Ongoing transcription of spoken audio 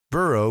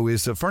Burrow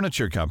is a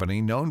furniture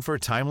company known for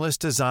timeless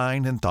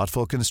design and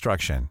thoughtful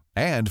construction,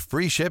 and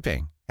free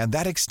shipping, and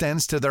that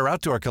extends to their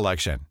outdoor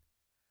collection.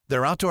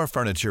 Their outdoor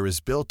furniture is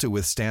built to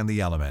withstand the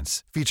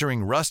elements,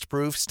 featuring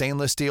rust-proof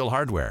stainless steel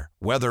hardware,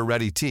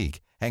 weather-ready teak,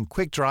 and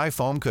quick-dry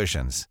foam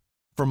cushions.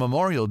 For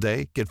Memorial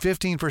Day, get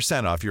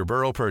 15% off your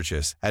Burrow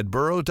purchase at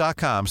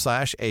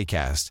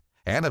burrow.com/ACAST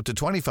and up to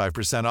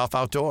 25% off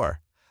outdoor.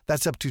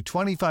 That's up to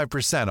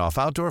 25% off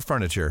outdoor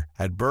furniture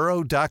at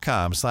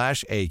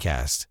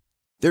burrow.com/ACAST.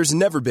 There's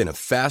never been a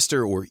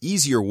faster or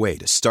easier way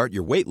to start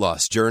your weight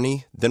loss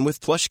journey than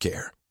with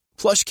PlushCare.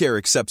 PlushCare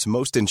accepts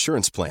most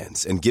insurance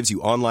plans and gives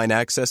you online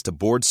access to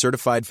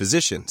board-certified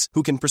physicians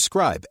who can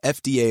prescribe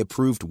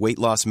FDA-approved weight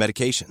loss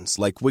medications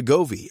like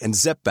Wegovy and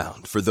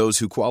Zepbound for those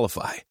who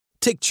qualify.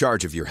 Take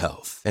charge of your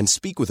health and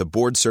speak with a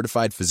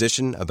board-certified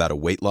physician about a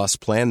weight loss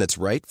plan that's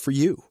right for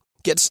you.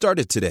 Get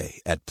started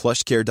today at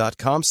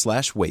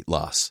plushcare.com/weight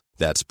loss.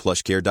 That's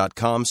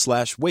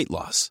plushcare.com/weight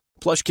loss.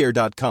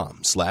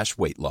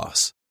 plushcare.com/weight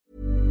loss.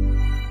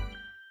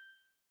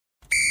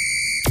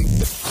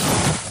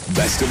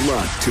 Best of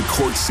luck to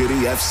Cork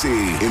City FC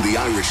in the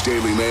Irish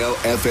Daily Mail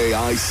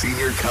FAI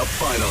Senior Cup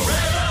Final.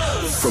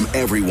 From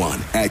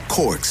everyone at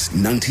Cork's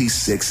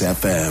 96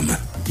 FM.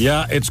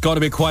 Yeah, it's going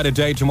to be quite a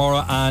day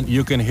tomorrow, and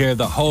you can hear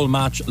the whole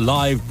match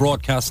live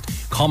broadcast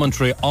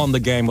commentary on the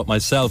game with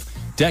myself,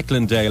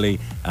 Declan Daly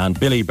and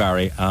Billy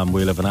Barry.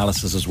 We'll have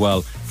analysis as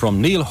well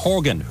from Neil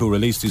Horgan, who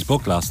released his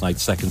book last night,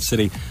 Second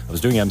City. I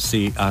was doing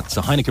MC at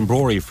the Heineken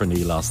Brewery for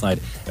Neil last night.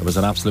 It was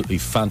an absolutely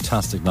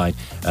fantastic night.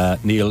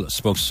 Neil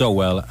spoke so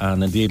well,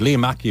 and indeed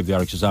Liam Mackey of the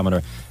Irish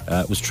Examiner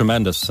was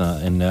tremendous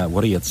in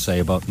what he had to say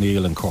about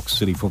Neil and Cork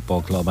City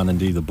Football Club, and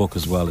indeed the book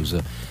as well. He was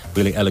a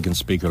really elegant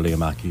speaker, Liam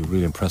Mackey.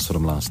 Really impressed with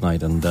him last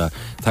night, and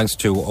thanks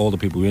to all the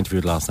people we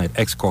interviewed last night,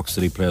 ex-Cork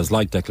City players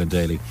like Declan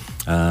Daly,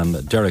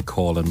 Derek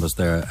Collin was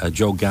there,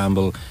 Joe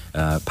Gamble,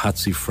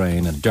 Patsy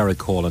Frayne and Derek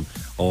Collin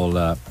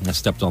all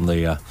stepped on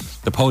the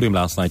podium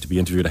last night to be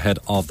interviewed ahead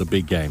of the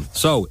big game.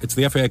 So it's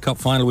the FAI Cup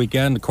final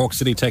weekend. Cork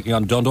City taking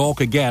on Dundalk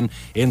again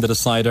in the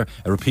decider,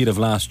 a repeat of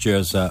last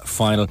year's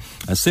final,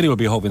 and City will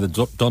be hoping that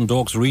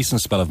Dundalk's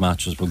recent spell of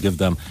matches will give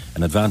them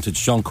an advantage.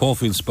 Sean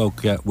Caulfield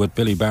spoke with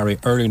Billy Barry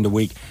earlier in the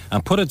week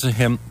and put it to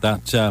him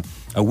that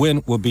a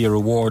win would be a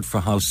reward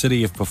for how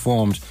City have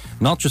performed,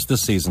 not just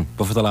this season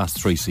but for the last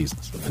 3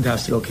 seasons.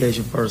 Fantastic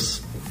occasion for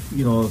us,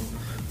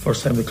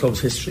 first time in the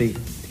club's history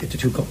to get to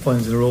 2 cup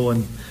finals in a row,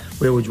 and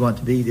where would you want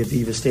to be? The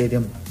Aviva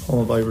Stadium, home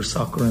of Irish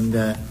soccer, and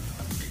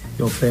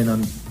playing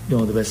on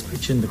the best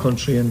pitch in the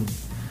country, and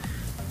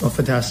a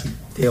fantastic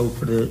day out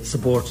for the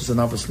supporters.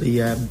 And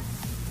obviously, of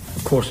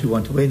course, we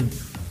want to win,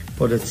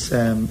 but it's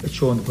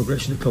showing the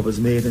progression the club has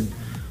made, and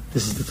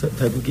this is the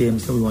type of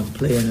games that we want to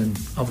play in. And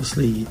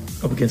obviously,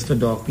 up against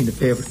Dundalk being the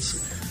favourites,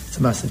 it's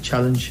a massive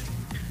challenge.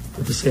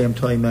 But at the same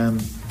time,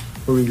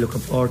 we're really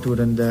looking forward to it,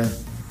 and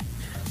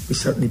we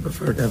certainly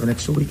prefer to have an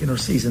extra week in our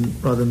season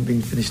rather than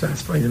being finished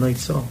last Friday night,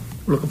 so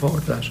we're looking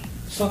forward to that.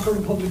 Soccer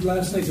Republic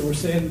last night, they were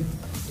saying,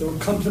 they were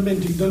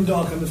complimenting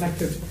Dundalk on the fact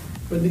that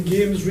when the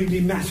games really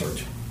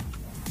mattered,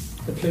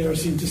 the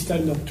players seemed to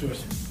stand up to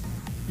it.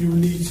 You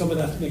need some of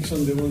that next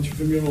Sunday, won't you,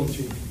 from your own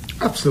team?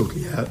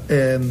 Absolutely,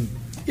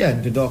 yeah.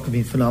 Dundalk have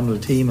been a phenomenal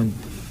team, and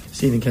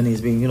Stephen Kenny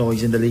has been,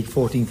 he's in the league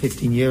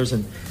 14-15 years,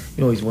 and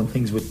he's won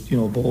things with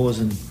Bowes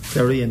and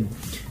Kerry, and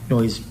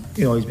he's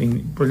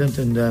been brilliant,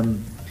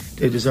 and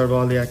they deserve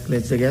all the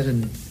accolades they get,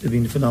 and they've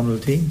been a phenomenal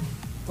team.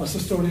 What's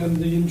the story on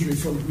the injury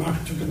front? Mark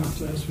took him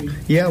off last week.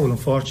 Yeah, well,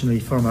 unfortunately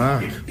for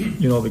Mark,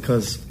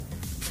 because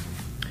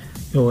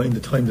in the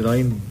time that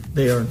I'm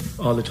there,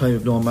 all the time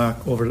I've known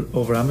Mark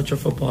over amateur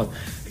football,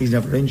 he's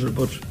never injured,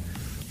 but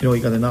he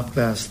got a knock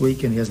last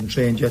week and he hasn't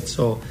trained yet,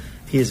 so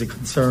he is a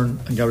concern,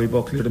 and Gary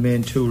Buckley are the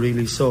main two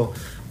really, so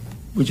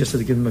we just had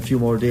to give them a few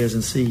more days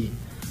and see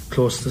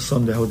close to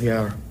Sunday how they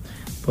are,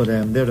 but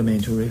they're the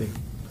main two really.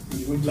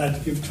 You were glad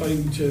to give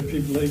time to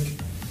people like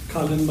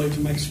Colin,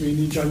 Michael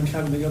McSweeney, John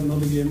Kavanagh got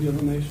another game the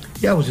other night.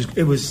 Yeah,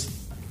 it was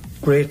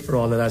great for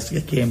all the lads to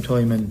get game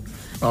time, and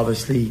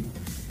obviously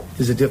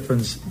there's a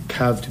difference.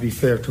 Cav, to be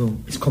fair to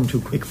him, it's come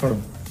too quick for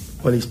him.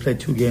 While he's played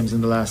 2 games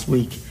in the last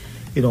week,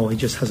 he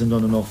just hasn't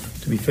done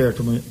enough, to be fair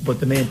to him. But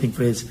the main thing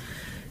for his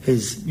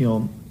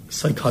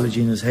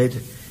psychology in his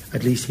head,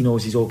 at least he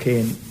knows he's okay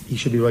and he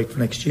should be right for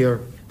next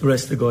year. The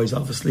rest of the guys,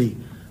 obviously,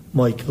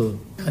 Michael,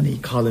 Annie,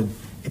 Colin,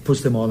 it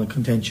puts them all in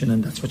contention,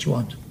 and that's what you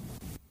want.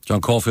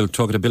 John Caulfield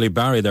talking to Billy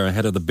Barry there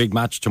ahead of the big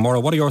match tomorrow.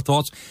 What are your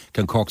thoughts?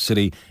 Can Cork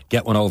City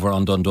get one over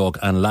on Dundalk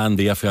and land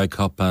the FAI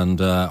Cup and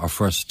our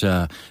first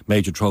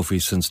major trophy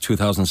since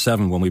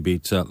 2007 when we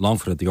beat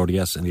Longford at the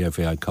RDS in the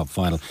FAI Cup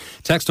final?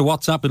 Text to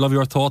WhatsApp, we'd love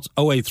your thoughts,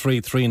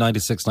 0833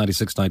 96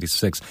 96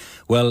 96.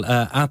 Well,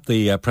 at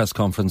the press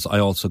conference I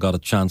also got a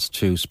chance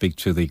to speak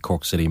to the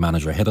Cork City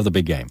manager ahead of the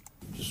big game.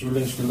 Just in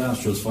relation to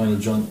last year's final,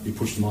 John, you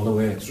pushed them all the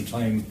way, extra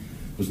time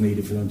was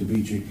needed for them to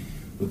beat you.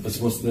 But I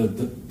suppose the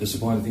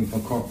disappointing thing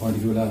from a Cork point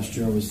of view last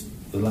year was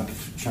the lack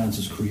of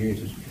chances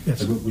created.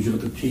 Yes. Would you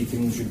look at key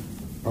things you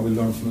probably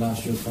learned from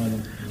last year's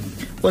final?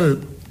 Well,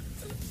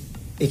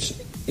 it's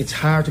it's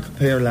hard to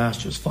compare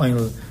last year's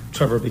final,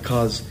 Trevor,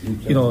 because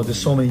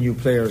there's so many new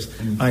players.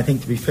 I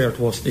think, to be fair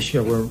to us, this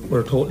year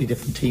we're a totally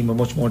different team. We're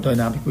much more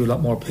dynamic, we have a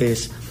lot more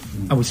pace,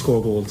 and we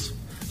score goals.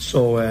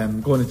 So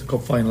going into the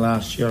cup final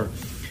last year,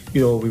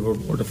 we were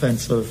more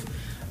defensive.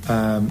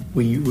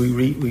 We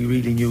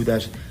really knew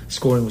that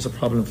scoring was a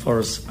problem for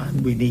us,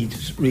 and we need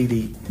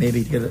really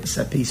maybe to get a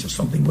set piece or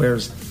something.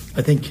 Whereas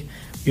I think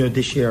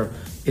this year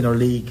in our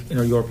league, in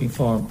our European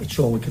form, it's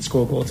shown we can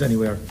score goals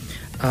anywhere.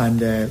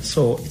 And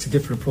so it's a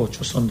different approach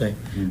for Sunday,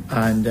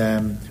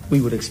 and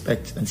we would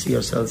expect and see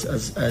ourselves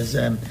as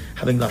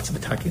having lots of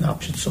attacking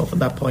options. So from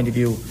that point of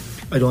view,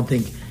 I don't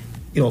think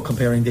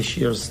comparing this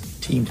year's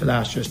team to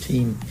last year's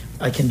team,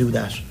 I can do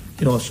that.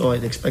 So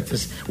I'd expect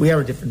us. We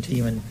are a different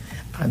team,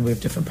 and we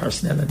have different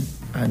personnel,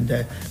 and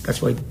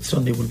that's why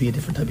Sunday will be a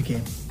different type of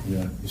game.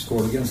 Yeah, you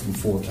scored against them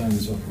 4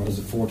 times. What is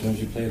it? 4 times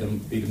you played them,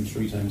 beat them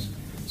 3 times.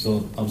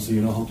 So obviously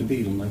you know how to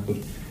beat them. But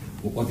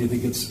what do you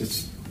think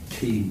it's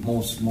key,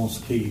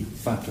 most key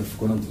factor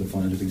for going into the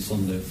final? Do you think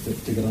Sunday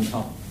to get on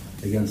top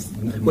against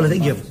them? Well, I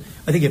think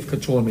you have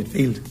control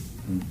midfield.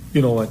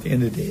 At the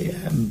end of the day,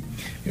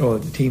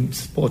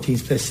 both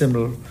teams play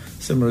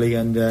similarly,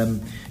 and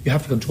you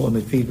have to control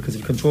midfield, because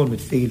if you control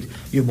midfield,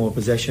 you have more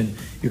possession,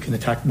 you can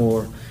attack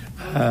more.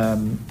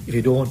 If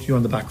you don't, you're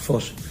on the back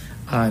foot.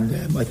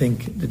 And I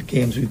think the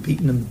games we've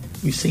beaten them,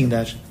 we've seen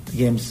that.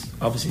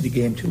 Obviously the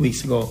game 2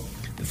 weeks ago,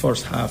 the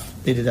first half,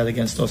 they did that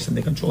against us, and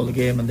they controlled the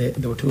game, and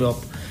they were 2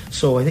 up.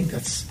 So I think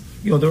that's,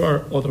 there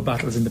are other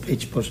battles in the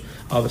pitch, but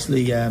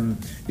obviously,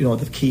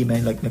 the key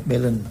men like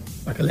McMillan,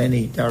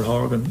 McElhenney, Darrell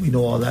Horgan, we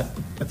know all that.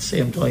 But at the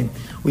same time,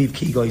 we have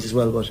key guys as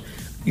well. But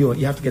you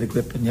have to get a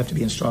grip, and you have to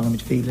be in strong in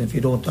midfield. And if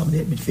you don't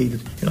dominate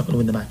midfield, you're not going to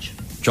win the match.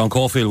 John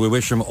Caulfield, we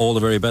wish him all the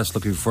very best,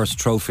 looking for first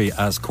trophy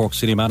as Cork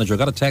City manager. I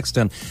got a text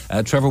in,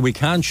 Trevor, we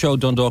can't show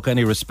Dundalk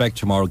any respect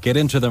tomorrow. Get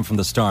into them from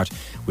the start.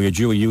 We are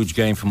due a huge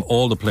game from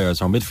all the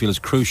players. Our midfield is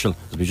crucial,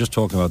 as we were just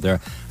talking about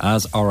there,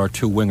 as are our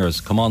 2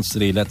 wingers. Come on,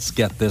 City, let's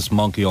get this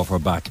monkey off our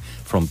back.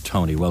 From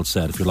Tony. Well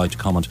said. If you'd like to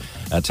comment,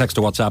 text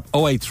or WhatsApp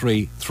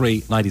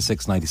 0833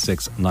 96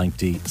 96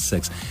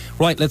 96.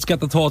 Right, let's get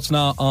the thoughts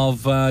now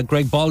of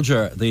Greg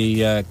Bolger,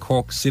 the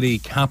Cork City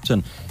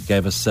captain.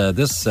 Gave us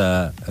this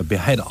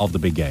ahead of the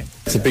big game.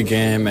 It's a big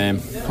game.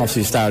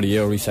 Obviously, the start of the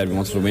year, we said we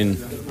wanted to win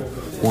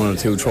 1 or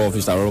 2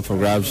 trophies that were up for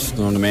grabs.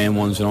 The main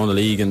ones, the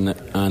league and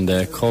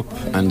the cup,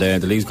 and the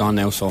league's gone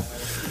now. So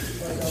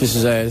this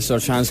is our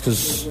chance,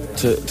 because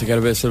to get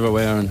a bit of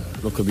silverware, and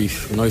look, it'd be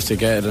nice to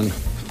get it. And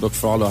look,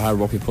 for all the hard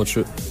work we put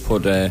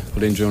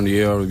in during the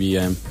year, it'll be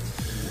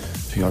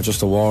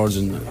just awards,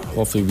 and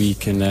hopefully we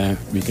can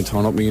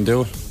turn up, we can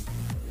do it.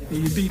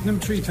 You've beaten them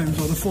 3 times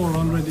out of 4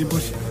 already,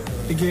 but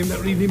the game that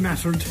really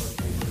mattered,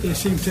 they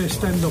seemed to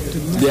stand up,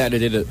 didn't they? Yeah, they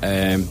did it.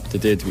 They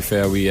did, to be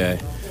fair. We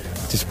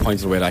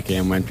disappointed the way that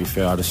game went, to be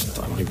fair. I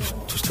think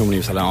just too many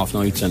of us had off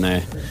nights, and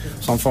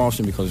it's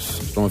unfortunate,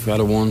 because if we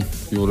had won,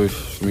 we would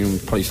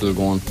have, probably still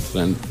going to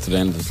the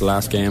end of the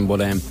last game. But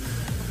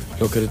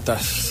look at it,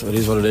 it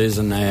is what it is,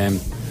 and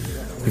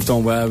we've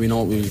done well. We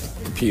know we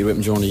competed with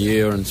them during the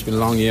year, and it's been a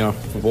long year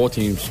for both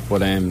teams.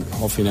 But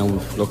hopefully now,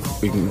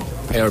 look, we can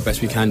play our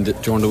best we can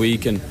during the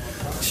week and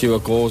see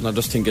what goes. And I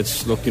just think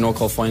it's,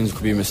 cup finals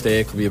could be a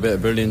mistake, could be a bit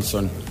of brilliance,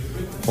 and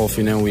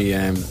hopefully now we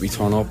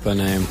turn up,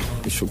 and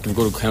we should give a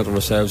good account of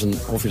ourselves, and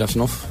hopefully that's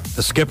enough.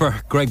 The skipper,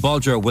 Greg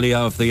Bolger, will he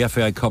have the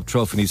FAI Cup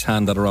trophy in his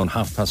hand at around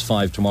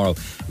 5:30 tomorrow?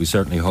 We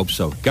certainly hope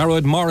so.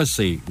 Garrod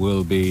Morrissey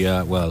will be,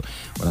 we're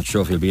not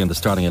sure if he'll be in the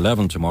starting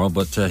 11 tomorrow,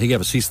 but he gave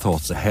us his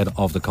thoughts ahead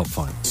of the cup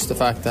final. It's the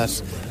fact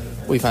that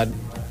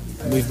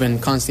we've been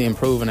constantly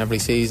improving every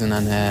season,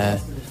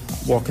 and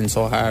working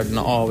so hard, and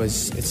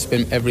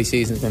every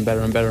season's been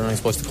better and better, and I'm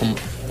supposed to come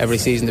every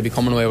season to be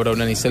coming away without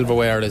any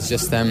silverware. It's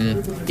just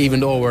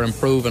even though we're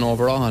improving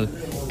overall,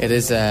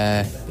 it's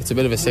a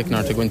bit of a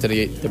sickener to go into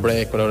the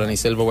break without any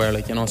silverware,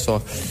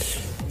 so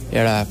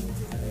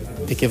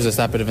it gives us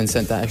that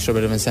extra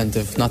bit of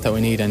incentive. Not that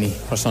we need any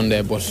for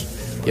Sunday, but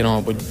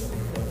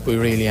we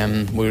really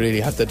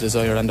have the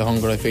desire and the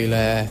hunger, I feel,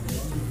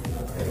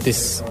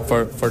 this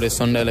for this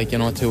Sunday, to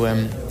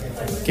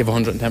give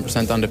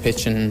 110% on the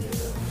pitch and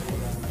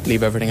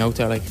leave everything out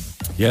there.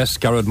 Yes,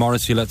 Garrod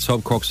Morrissey, let's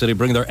hope Cork City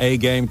bring their A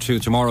game to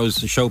tomorrow's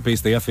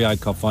showpiece, the FAI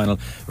Cup final,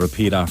 a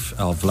repeat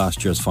of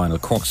last year's final.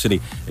 Cork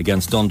City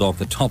against Dundalk,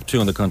 the top 2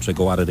 in the country,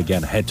 go at it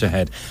again head to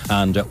head,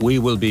 and we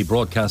will be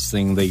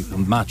broadcasting the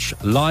match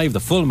live, the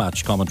full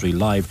match commentary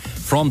live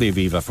from the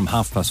Aviva from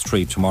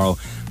 3:30 tomorrow.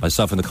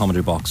 Myself in the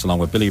commentary box, along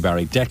with Billy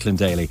Barry, Declan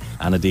Daly,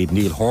 and indeed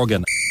Neil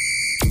Horgan.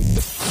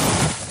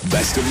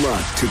 Best of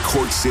luck to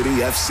Cork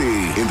City FC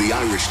in the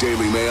Irish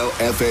Daily Mail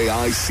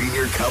FAI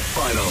Senior Cup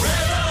Final.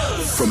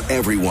 From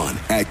everyone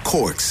at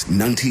Cork's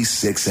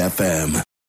 96 FM.